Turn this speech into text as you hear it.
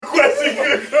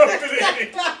good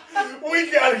company.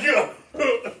 We gotta go.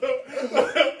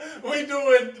 We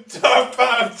doing top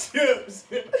 5 chips.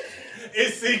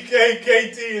 It's CK,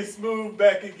 KT, and Smooth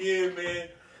back again, man.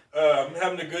 I'm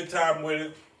having a good time with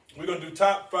it. We're gonna do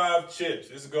top 5 chips.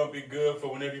 This is gonna be good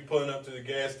for whenever you're pulling up to the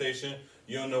gas station.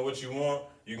 You don't know what you want.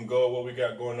 You can go with what we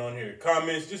got going on here.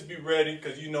 Comments, just be ready,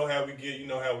 because you know how we get, you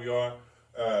know how we are.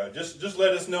 Just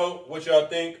let us know what y'all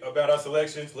think about our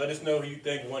selections. Let us know who you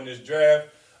think won this draft.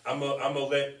 I'm gonna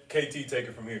let KT take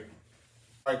it from here.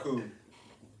 All right, cool.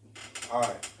 All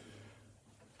right.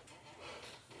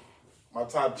 My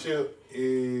top chip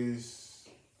is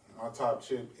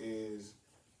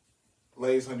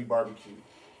Lay's Honey Barbecue.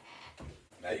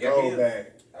 Now you The gold bag.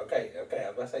 Okay. I was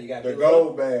about to say you got the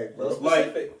gold bag, bro.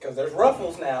 Specific, because there's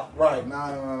ruffles now. Right,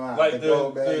 no. Like the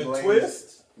gold bag, the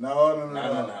twist? No.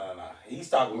 He's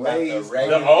talking Lay's, about the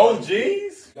regular. The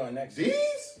OGs? Going next.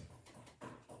 These?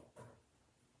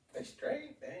 They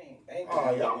straight? They ain't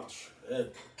Oh, y'all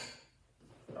tripping.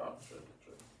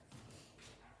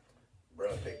 Bro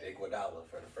picked Iguodala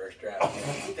for the first draft.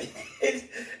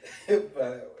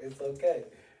 But it's okay.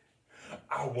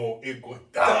 I want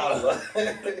Iguodala.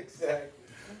 Exactly.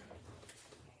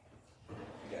 You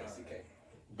got a CK.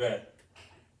 Bet.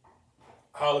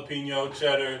 Jalapeno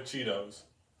cheddar Cheetos.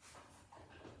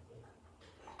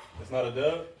 That's not a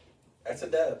dub? That's a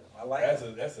dub. I like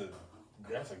it. That's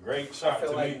a great shot I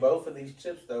feel to like me. both of these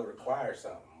chips though require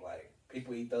something. Like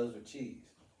people eat those with cheese.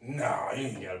 Nah, you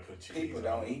ain't gotta put cheese. People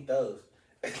don't eat those.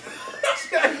 We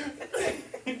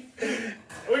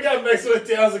gotta make sure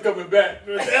Townsend coming back.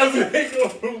 Townsend ain't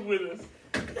gonna move with us.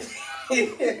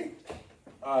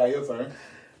 All right, your turn.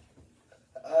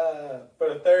 For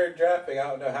the third draft pick, I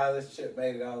don't know how this chip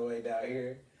made it all the way down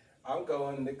here. I'm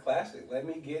going the classic. Let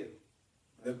me get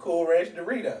the Cool Ranch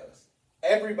Doritos.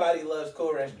 Everybody loves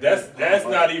Cool Ranch Doritos. That's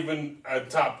not even a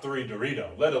top 3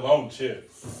 Dorito, let alone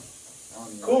chip.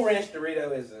 Cool Ranch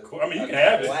Dorito is a Cool. I mean, you can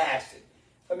have classic.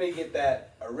 Let me get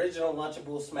that original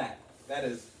Lunchable smack. That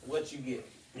is what you get.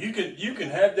 You can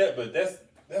have that, but that's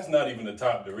not even the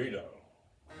top Dorito,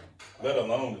 let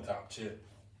alone the top chip.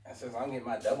 And since I'm getting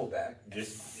my double back, Go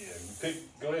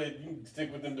ahead, you can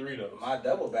stick with them Doritos. my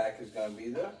double back is gonna be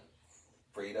the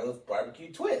Fritos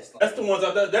barbecue twist. That's the ones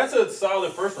that's a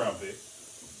solid first round pick.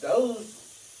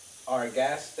 Those are a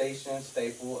gas station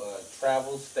staple, a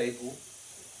travel staple.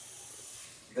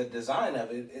 The design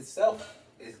of it itself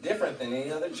is different than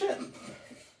any other chip.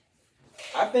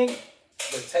 I think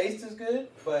the taste is good,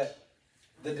 but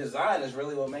the design is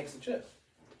really what makes the chip.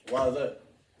 Why is that?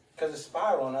 Because it's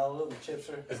spiral and all the chips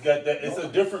are. It's got that. It's a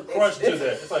different crunch to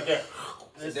that. It's like that.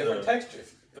 It's a different texture.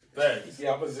 Thanks.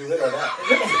 Yeah, I'm gonna zoom in on that.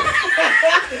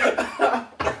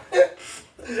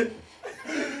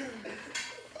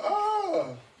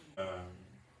 Oh.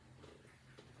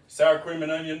 Sour cream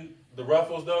and onion, the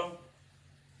Ruffles though.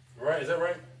 Right? Is that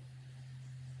right?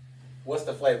 What's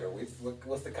the flavor?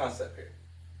 What's the concept here?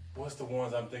 What's the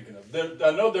ones I'm thinking of?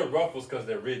 I know they're Ruffles because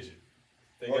they're rigid.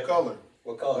 What color?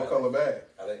 What color? What color bag?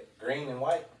 Are they green and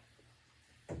white?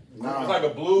 Nah. It's like a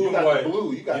blue You and got white. the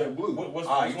blue. You got the blue. What's You which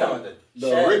talking one? about The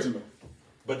cheddar? original.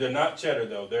 But they're not cheddar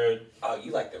though. They're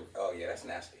You like the? Oh yeah, that's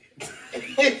nasty.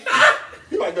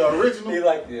 You like the original? You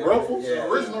like the Ruffles? yeah.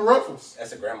 Original Ruffles.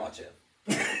 That's a grandma chip.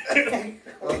 You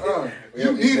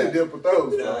need a dip with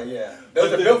those. Bro. Yeah.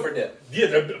 Those are built for dip.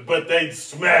 yeah, but they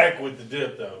smack with the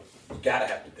dip though. You gotta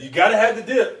have the dip. You gotta have the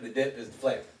dip. The dip is the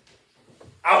flavor.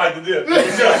 I like the dip. You know what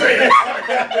I'm saying?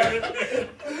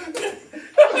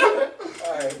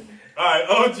 All right. All right,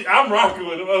 OG. I'm rocking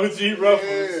with them. OG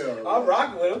Ruffles. Yeah. I'm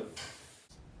rocking with them.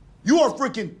 You are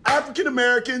freaking African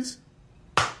Americans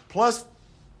plus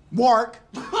Mark.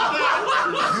 You know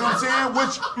what I'm saying?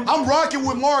 Which I'm rocking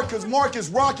with Mark because Mark is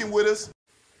rocking with us.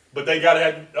 But they gotta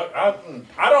have.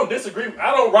 I don't disagree. I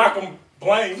don't rock them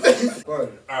plain. All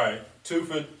right, 2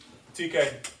 for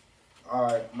TK. All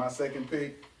right, my second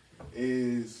pick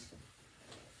is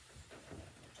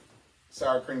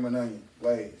sour cream and onion,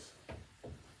 Lay's.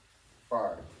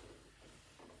 Fire.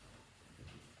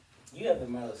 You have the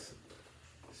most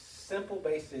simple,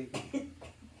 basic.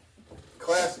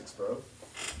 Classics, bro.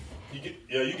 You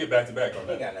get back to back on Ain't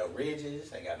that. got no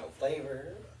ridges. Ain't got no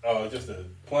flavor. Oh, just a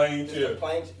plain Just a chip.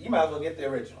 plain. You might as well get the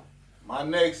original. My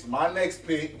next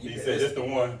pick, He said this the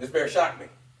one. This bear shocked me.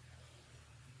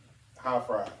 hot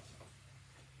fries.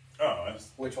 Oh, that's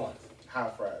Which ones?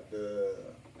 Hot fried. There's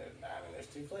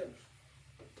 2 flavors.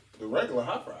 The regular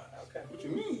hot fries. Okay. What you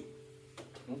mean?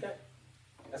 Okay.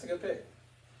 That's a good pick.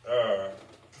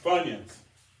 Funyuns.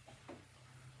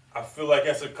 I feel like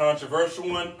that's a controversial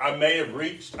one. I may have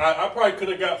reached. I probably could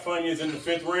have got Funyuns in the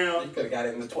 5th round. You could have got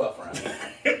it in the 12th round.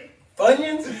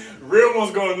 Funyuns? Real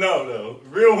one's gonna know though.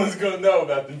 Real one's gonna know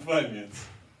about the Funyuns.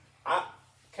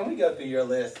 Can we go through your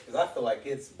list? Because I feel like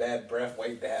it's bad breath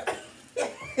waiting to happen.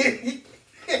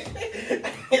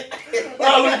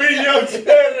 Jalapeno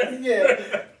cheddar.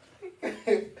 Yeah.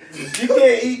 You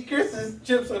can't eat Chris's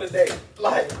chips on a date.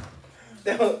 Like,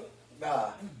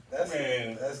 nah,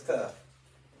 that's tough.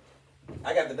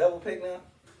 I got the double pick now.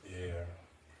 Yeah.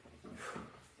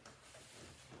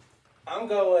 I'm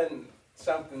going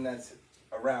something that's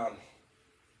around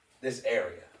this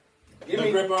area. Give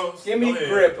me Grippos? Give me Go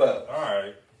ahead. Grippo. All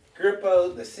right.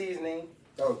 Grippo, the seasoning.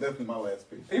 That was definitely my last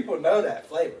pick. People know that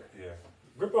flavor. Yeah.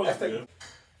 Grippo's That's good.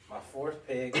 My fourth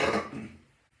pick.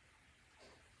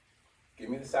 Give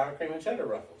me the sour cream and cheddar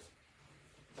ruffles.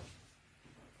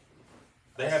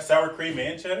 They have sour cream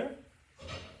and cheddar?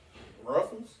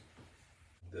 Ruffles?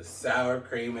 The sour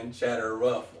cream and cheddar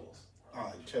ruffles. I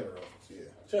like cheddar ruffles, yeah.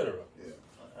 Cheddar. Yeah.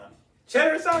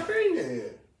 Cheddar and sour cream?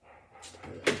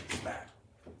 Yeah. Smack.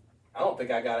 I don't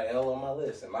think I got an L on my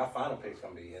list, and my final pick's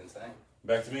gonna be insane.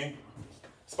 Back to me.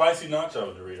 Spicy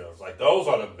nacho Doritos. Like those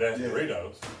are the best Yeah.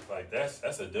 Doritos. Like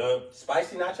that's a dub.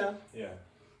 Spicy nacho Yeah.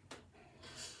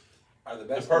 are the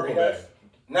The best purple Doritos? bag.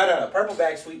 No. Purple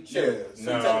bag sweet chili. Yeah. Sweet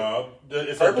chili. No,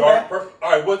 it's Purple a dark bag? purple.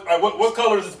 All right, what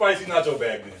color is the spicy nacho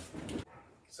bag then?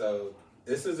 So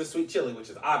this is the sweet chili, which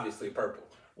is obviously purple.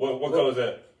 What color is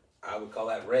that? I would call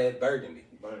that red burgundy.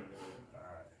 All right,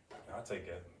 I'll take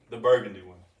that. The burgundy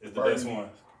one is the best one.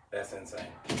 That's insane.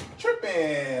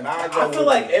 Tripping. I feel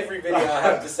like every video I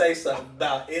have to say something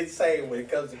about insane when it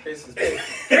comes to Chris's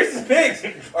picks. Chris's picks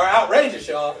are outrageous,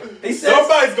 y'all. He says,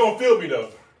 Somebody's gonna feel me though.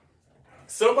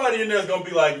 Somebody in there's gonna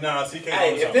be like, nah, CK.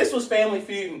 hey, if this was Family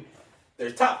Feud and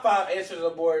there's top 5 answers on the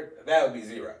board, that would be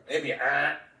 0. It'd be,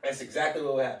 that's exactly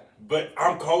what would happen. But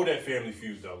I'm cold at Family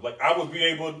Feud though. Like I would be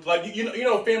able, like you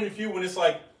know, Family Feud when it's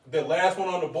like the last one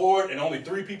on the board and only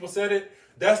 3 people said it.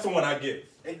 That's the one I get.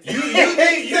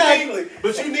 Exactly.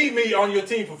 But you need me on your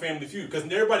team for Family Feud because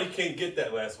everybody can't get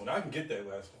that last one. I can get that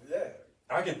last one. Yeah.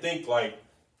 I can think like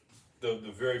the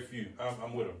very few.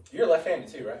 I'm with them. You're left-handed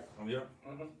too, right? Yeah.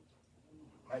 Mm-hmm.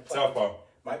 Might play Southpaw.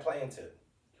 Might play into it.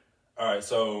 All right,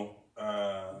 so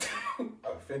I've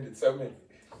offended so many,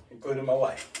 including my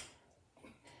wife.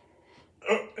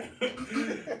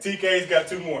 TK's got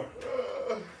 2 more.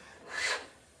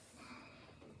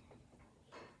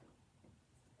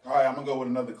 All right, I'm gonna go with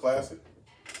another classic.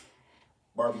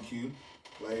 Barbecue,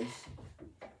 Lay's.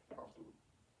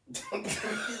 Is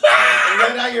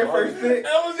that not your first pick?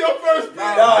 That was your first pick.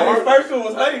 No, your first one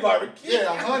was honey barbecue.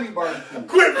 Yeah, honey barbecue.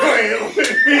 Quit playing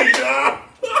with me, dog.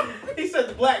 He said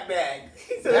the black bag.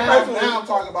 He said Now I'm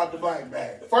talking about the black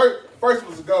bag. First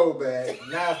was the gold bag.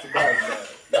 Now it's the black bag.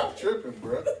 Y'all tripping,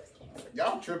 bro.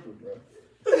 Y'all tripping, bro.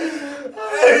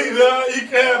 Hey, dog, you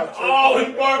can have all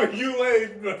in barbecue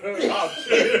lanes, bro. Oh,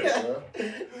 shit. Bro.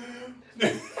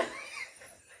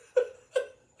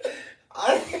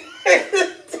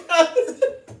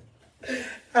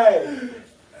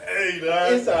 Hey,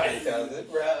 dog. it's alright,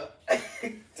 Townsend, bro.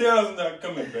 Townsend's not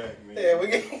coming back, man. Yeah,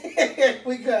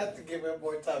 we got to give him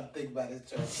more time to think about his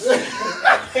choice.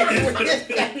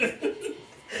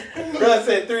 Bro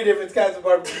said 3 different kinds of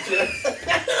barbecue chips.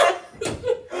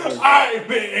 Alright,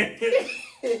 man.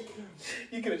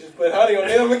 You could have just put honey on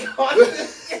them and gone to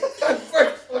the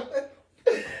first one.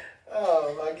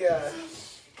 Oh my god.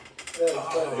 That was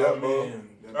funny. Yeah, bro. Man.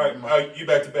 All right, you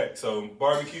back to back. So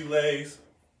barbecue Lays,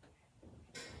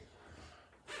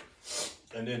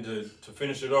 and then to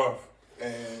finish it off,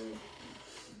 And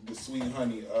the sweet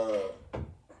honey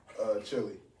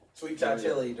chili. Sweet chili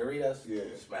chili Doritos. Yeah.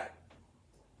 Smack.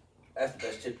 That's the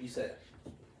best chip you said.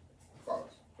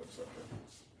 False. That's okay.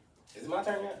 Is it my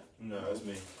turn yet? no, that's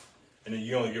me. And then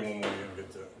you only get 1 more. You don't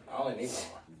get to. I only need 1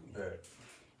 more. Okay.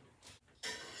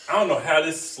 I don't know how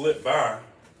this slipped by,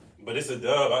 but it's a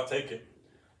dub. I'll take it.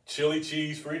 Chili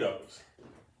cheese Fritos.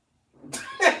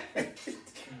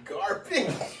 Garbage.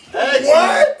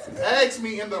 Ask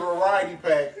me in the variety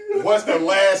pack what's the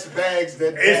last bags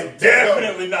that It's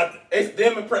definitely not. It's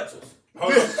them and pretzels.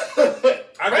 Hold on.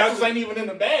 I got Pretzels ain't even in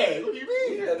the bag. What do you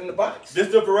mean? Yeah, in the box. This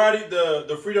the variety,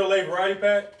 the Frito-Lay variety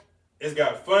pack. It's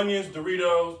got Funyuns,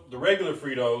 Doritos, the regular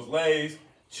Fritos, Lay's,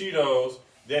 Cheetos,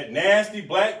 that nasty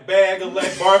black bag of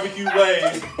like barbecue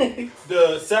Lay's,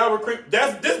 the sour cream.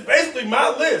 This basically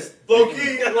my list. Low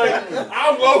key, like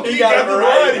I'm low key got the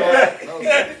variety pack.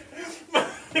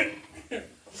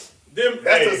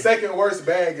 That's the second worst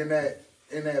bag in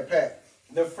that pack.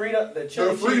 The Frito, the The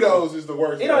chili Fritos is the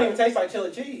worst. It don't even taste like chili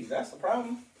cheese. That's the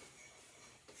problem.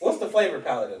 What's the flavor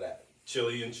palette of that?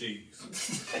 Chili and cheese.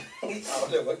 I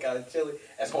don't know what kind of chili.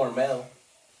 That's Hormel.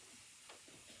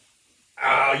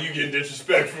 Ah, you getting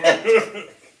disrespectful.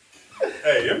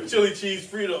 Hey, them chili cheese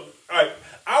Fritos. All right,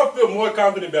 I'll feel more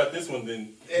confident about this one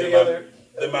than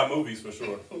my movies for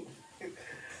sure.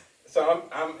 So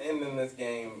I'm ending this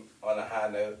game on a high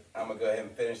note. I'm gonna go ahead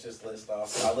and finish this list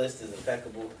off. My list is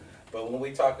impeccable, but when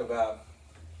we talk about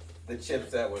the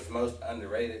chips that was most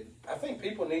underrated, I think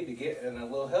people need to get in a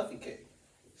little healthy kick.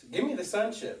 So give me the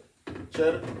Sun Chip,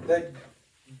 Cheddar. the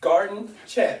Garden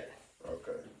Cheddar,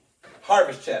 Okay.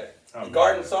 Harvest Cheddar. The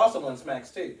Garden Salsa one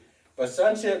smacks too, but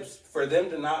Sun Chips, for them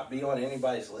to not be on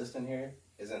anybody's list in here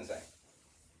is insane.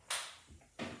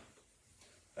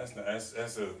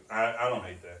 I don't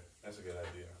hate that. That's a good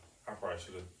idea. I probably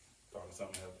should have thought of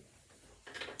something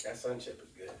healthy. That Sun Chip is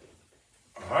good.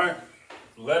 All right.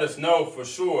 Let us know for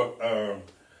sure.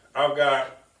 I've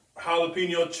got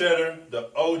jalapeno cheddar, the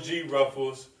OG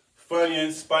Ruffles,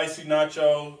 Funyuns, spicy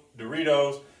nacho,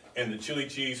 Doritos, and the chili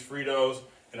cheese Fritos.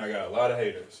 And I got a lot of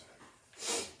haters.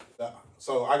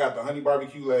 So I got the honey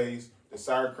barbecue Lays, the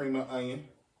sour cream and onion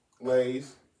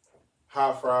Lays,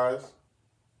 hot fries,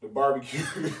 the barbecue,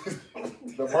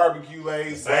 the barbecue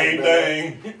Lays, Same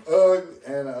thing.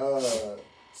 and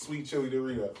sweet chili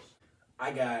Doritos.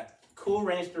 I got Cool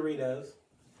Ranch Doritos,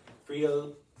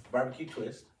 Frito barbecue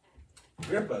twist,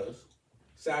 Grippos,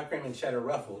 sour cream and cheddar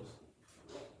Ruffles,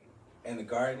 and the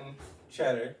Garden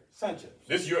Cheddar Sun Chips.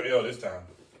 This is your L this time.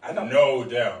 I know. No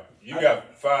doubt. You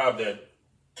got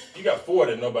four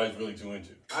that nobody's really too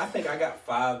into. I think I got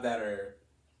 5 that are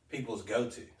people's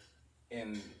go-to.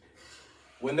 And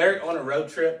when they're on a road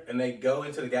trip and they go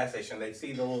into the gas station, they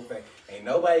see the little thing. Ain't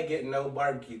nobody getting no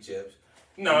barbecue chips.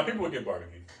 Nah, people would get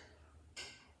barbecue.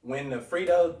 When the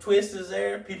Frito twist is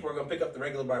there, people are going to pick up the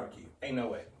regular barbecue. Ain't no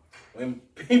way. When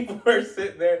people are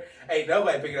sitting there, ain't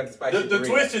nobody picking up the spicy The Doritos.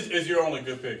 twist is your only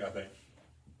good pick, I think.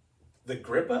 The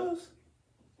Grippos?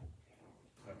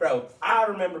 Bro, I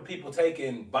remember people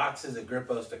taking boxes of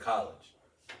Grippos to college.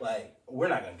 Like, we're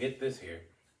not going to get this here.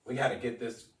 We got to get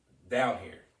this down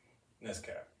here. That's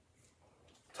cap.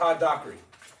 Todd Dockery,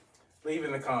 leave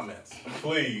in the comments.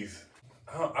 Please.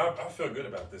 I feel good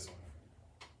about this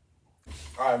one.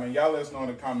 All right, man. Y'all let us know in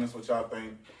the comments what y'all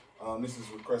think. This is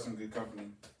Requesting Good Company.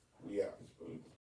 Yeah.